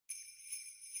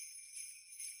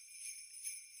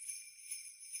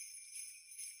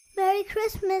Merry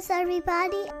Christmas,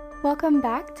 everybody. Welcome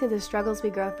back to the Struggles We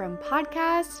Grow From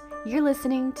podcast. You're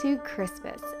listening to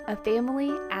Christmas, a family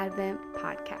Advent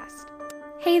podcast.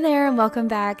 Hey there, and welcome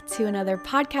back to another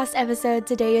podcast episode.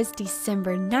 Today is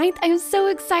December 9th. I'm so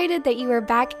excited that you are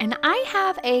back, and I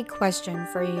have a question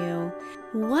for you.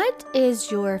 What is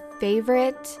your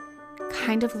favorite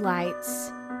kind of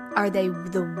lights? Are they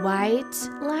the white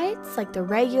lights, like the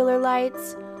regular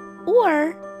lights,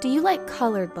 or do you like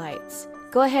colored lights?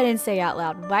 Go ahead and say out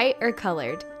loud, white or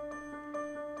colored?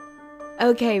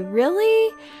 Okay,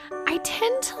 really? I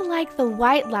tend to like the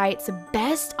white lights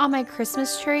best on my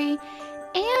Christmas tree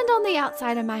and on the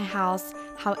outside of my house.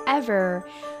 However,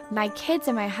 my kids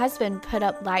and my husband put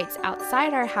up lights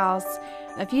outside our house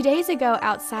a few days ago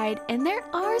outside, and there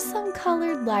are some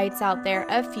colored lights out there,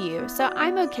 a few, so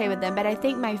I'm okay with them, but I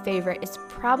think my favorite is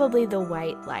probably the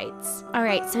white lights. All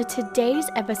right, so today's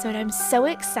episode, I'm so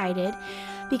excited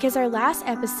because our last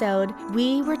episode,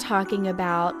 we were talking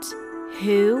about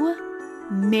who?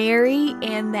 Mary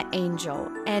and the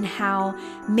angel, and how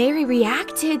Mary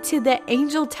reacted to the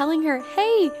angel telling her,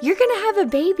 hey, you're going to have a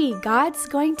baby. God's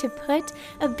going to put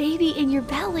a baby in your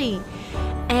belly,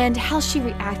 and how she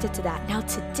reacted to that. Now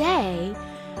today,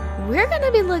 we're going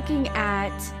to be looking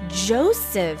at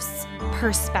Joseph's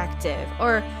perspective,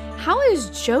 or how is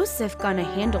Joseph going to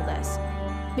handle this?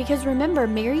 Because remember,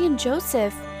 Mary and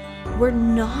Joseph were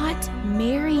not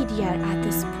married yet at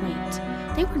this point.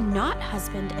 They were not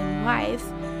husband and wife.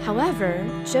 However,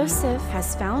 Joseph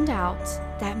has found out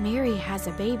that Mary has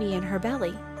a baby in her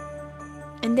belly,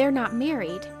 and they're not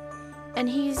married. And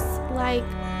he's like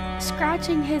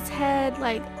scratching his head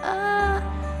like,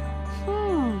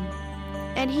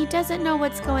 and he doesn't know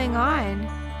what's going on.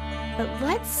 But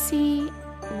let's see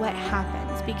what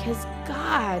happens, because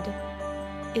God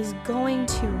is going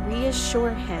to reassure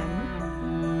him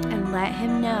and let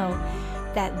him know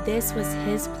that this was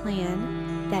his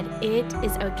plan, that it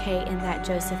is okay, and that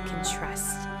Joseph can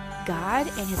trust God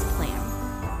and his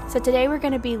plan. So today we're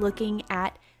going to be looking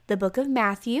at the book of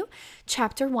Matthew,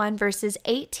 chapter 1, verses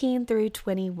 18 through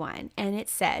 21. And it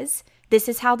says, this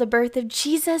is how the birth of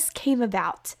Jesus came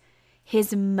about.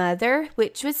 His mother,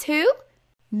 which was who?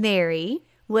 Mary,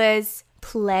 was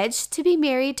pledged to be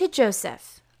married to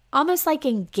Joseph, almost like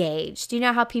engaged. You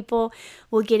know how people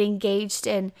will get engaged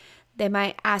and they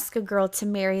might ask a girl to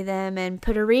marry them and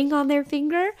put a ring on their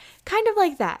finger, kind of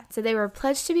like that. So they were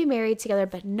pledged to be married together,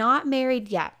 but not married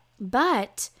yet.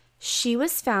 But she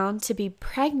was found to be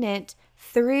pregnant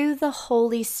through the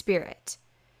Holy Spirit.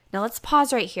 Now let's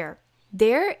pause right here.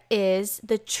 There is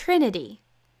the Trinity,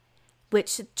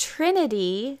 which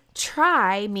Trinity,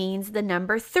 tri, means the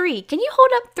number 3. Can you hold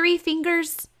up 3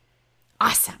 fingers?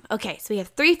 Awesome. Okay, so we have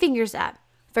 3 fingers up.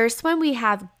 First one, we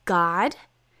have God,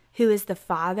 who is the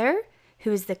Father,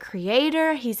 who is the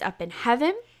Creator. He's up in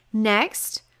heaven.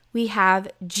 Next, we have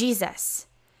Jesus.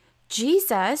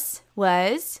 Jesus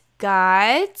was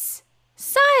God's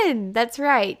Son. That's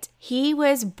right. He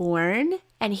was born,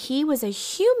 and he was a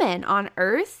human on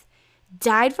earth,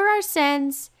 died for our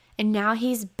sins, and now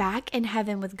he's back in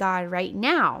heaven with God right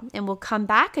now, and will come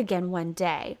back again one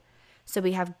day. So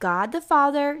we have God the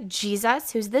Father,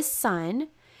 Jesus, who's the Son,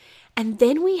 and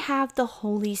then we have the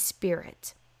Holy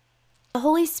Spirit. The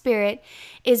Holy Spirit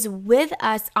is with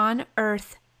us on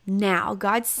earth now.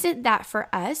 God sent that for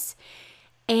us,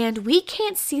 and we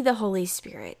can't see the Holy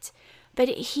Spirit, but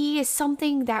he is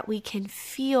something that we can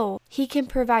feel. He can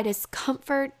provide us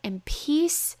comfort and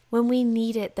peace when we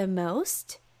need it the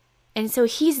most. And so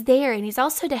he's there, and he's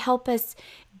also to help us,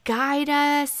 guide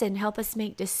us, and help us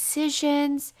make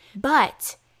decisions.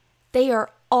 But they are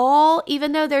all,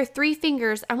 even though they're 3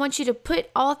 fingers, I want you to put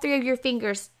all 3 of your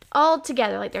fingers all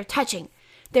together, like they're touching.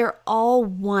 They're all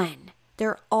one.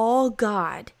 They're all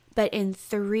God, but in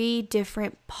 3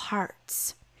 different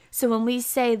parts. So when we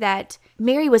say that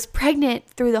Mary was pregnant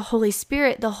through the Holy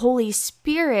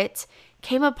Spirit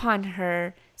came upon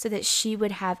her so that she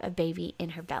would have a baby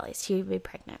in her belly. She would be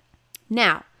pregnant.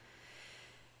 Now,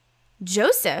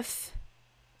 Joseph,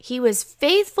 he was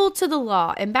faithful to the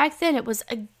law. And back then it was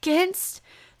against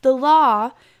the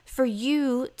law for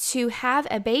you to have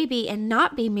a baby and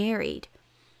not be married.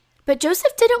 But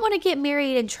Joseph didn't want to get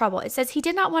married in trouble. It says he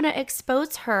did not want to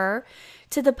expose her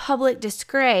to the public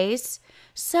disgrace.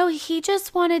 So he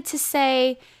just wanted to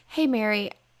say, hey,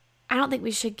 Mary, I don't think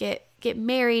we should get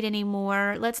married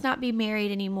anymore. Let's not be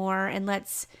married anymore, and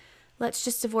let's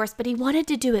just divorce. But he wanted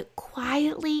to do it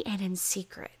quietly and in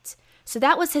secret. So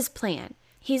that was his plan.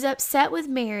 He's upset with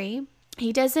Mary.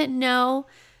 He doesn't know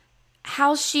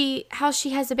how she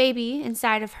has a baby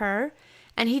inside of her.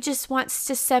 And he just wants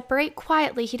to separate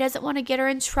quietly. He doesn't want to get her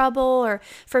in trouble or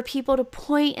for people to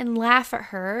point and laugh at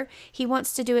her. He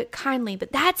wants to do it kindly,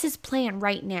 but that's his plan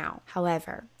right now.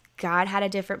 However, God had a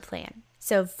different plan.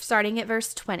 So starting at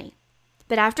verse 20.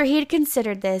 But after he had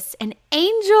considered this, an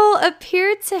angel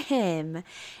appeared to him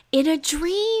in a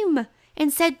dream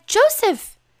and said,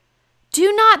 Joseph,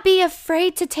 do not be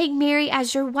afraid to take Mary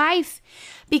as your wife,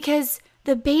 because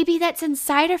the baby that's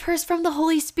inside of her is from the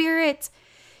Holy Spirit.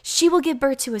 She will give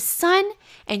birth to a son,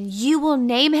 and you will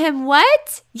name him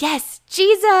what? Yes,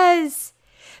 Jesus,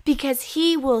 because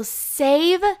he will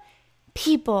save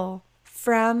people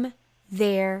from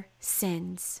their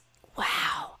sins.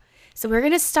 Wow. So we're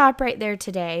going to stop right there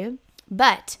today,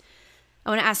 but I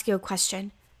want to ask you a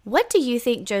question. What do you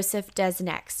think Joseph does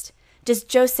next? Does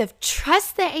Joseph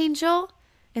trust the angel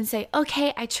and say,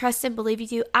 okay, I trust and believe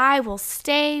you, I will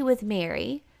stay with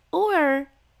Mary? Or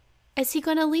is he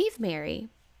going to leave Mary?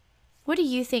 What do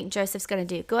you think Joseph's going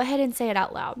to do? Go ahead and say it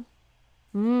out loud.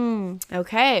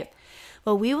 Okay.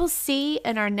 Well, we will see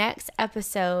in our next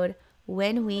episode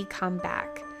when we come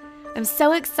back. I'm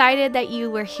so excited that you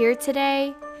were here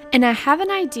today, and I have an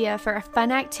idea for a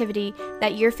fun activity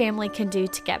that your family can do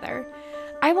together.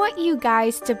 I want you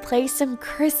guys to play some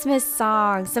Christmas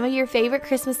songs. Some of your favorite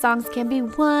Christmas songs can be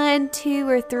 1, 2,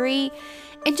 or 3,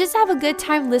 and just have a good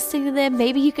time listening to them.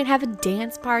 Maybe you can have a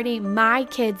dance party. My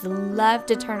kids love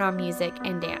to turn on music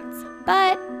and dance.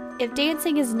 But if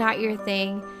dancing is not your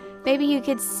thing, maybe you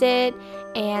could sit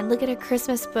and look at a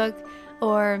Christmas book,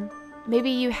 or maybe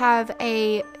you have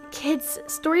a kids'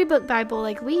 storybook Bible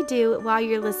like we do while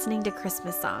you're listening to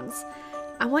Christmas songs.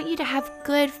 I want you to have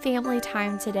good family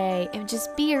time today and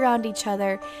just be around each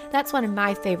other. That's one of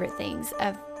my favorite things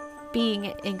of being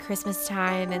in Christmas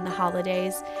time and the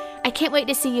holidays. I can't wait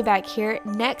to see you back here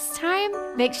next time.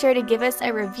 Make sure to give us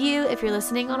a review. If you're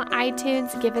listening on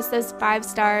iTunes, give us those 5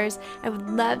 stars. I would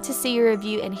love to see your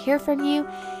review and hear from you.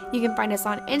 You can find us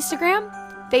on Instagram,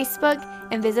 Facebook,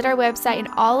 and visit our website, and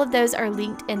all of those are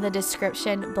linked in the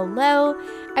description below.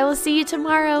 I will see you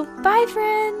tomorrow. Bye,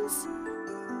 friends.